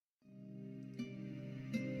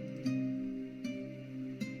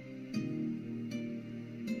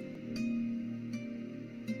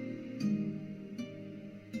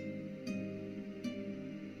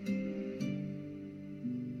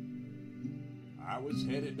I was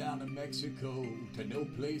headed down to Mexico, to no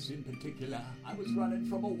place in particular. I was running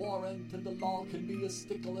from a warrant, and the law can be a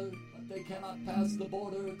stickler. But they cannot pass the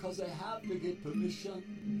border, cause they have to get permission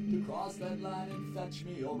to cross that line and fetch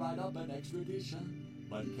me or write up an extradition.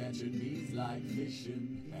 But catching me's like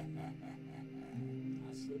fishing.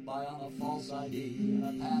 I slipped by on a false ID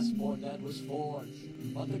and a passport that was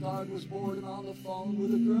forged. But the guard was bored and on the phone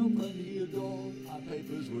with a girlfriend he adored. My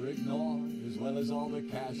papers were ignored, as well as all the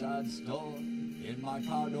cash I'd stored in my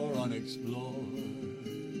car door unexplored.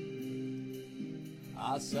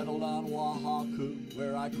 I settled on Oaxaca,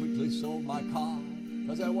 where I quickly sold my car,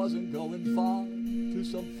 cause I wasn't going far to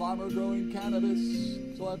some farmer growing cannabis.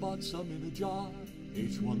 So I bought some in a jar.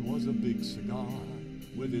 Each one was a big cigar,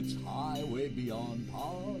 with its high way beyond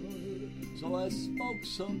par. So I smoked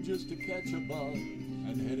some just to catch a buzz,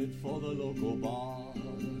 and headed for the local bar.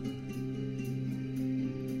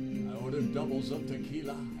 I ordered doubles of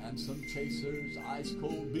tequila and some chasers, ice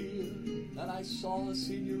cold beer. Then I saw a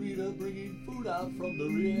senorita bringing food out from the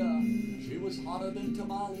rear. She was hotter than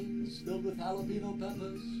tamales, filled with jalapeno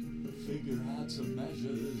peppers. Her figure had some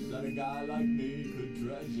measures that a guy like me could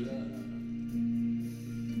treasure.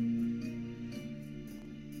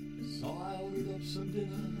 So I ordered up some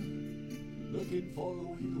dinner, looking for a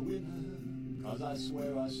way to win her, cause I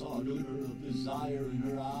swear I saw a glimmer of desire in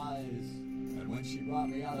her eyes. And when she brought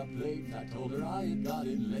me out a plate, I told her I had got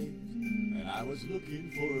in late, and I was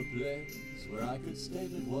looking for a place where I could stay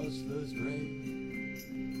that was first rate.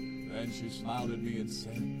 Then she smiled at me and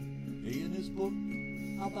said, "He in his book,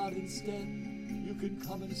 how about instead you can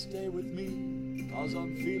come and stay with me, cause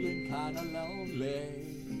I'm feeling kinda lonely."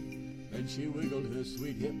 Then she wiggled her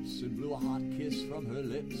sweet hips and blew a hot kiss from her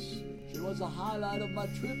lips. She was the highlight of my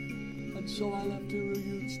trip, and so I left her a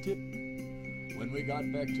huge tip. When we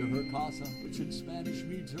got back to her casa, which in Spanish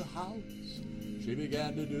means her house, she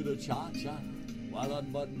began to do the cha-cha while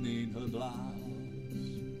unbuttoning her blouse.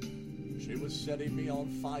 She was setting me on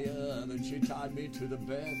fire, then she tied me to the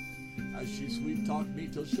bed, as she sweet-talked me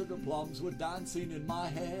till sugarplums were dancing in my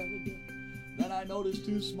head. Then I noticed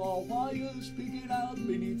two small wires peeking out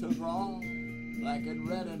beneath her bra, black and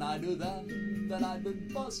red, and I knew then that I'd been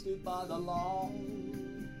busted by the law.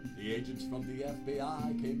 The agents from the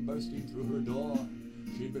F.B.I. came bursting through her door.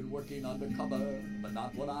 She'd been working undercover, but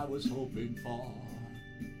not what I was hoping for.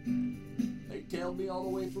 They tailed me all the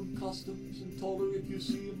way from customs and told her if you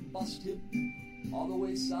see him, bust him. All the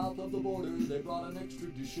way south of the border, they brought an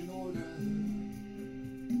extradition order.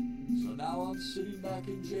 So now I'm sitting back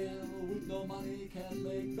in jail with no money, can't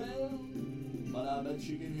make bail. But I bet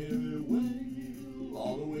she can hear her wail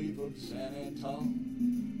all the way from San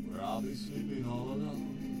Anton, where I'll be sleeping all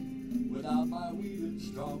alone, without my weed and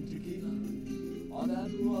strong tequila, or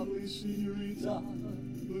that lovely senorita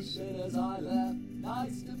who said as I left,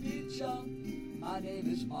 "Nice to meet ya, my name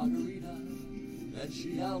is Margarita." Then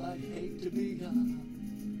she yelled, "I'd hate to be ya,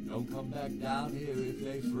 don't come back down here if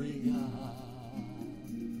they free ya.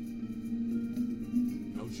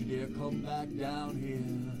 Don't you dare come back down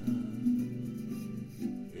here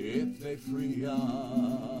if they free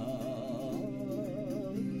ya."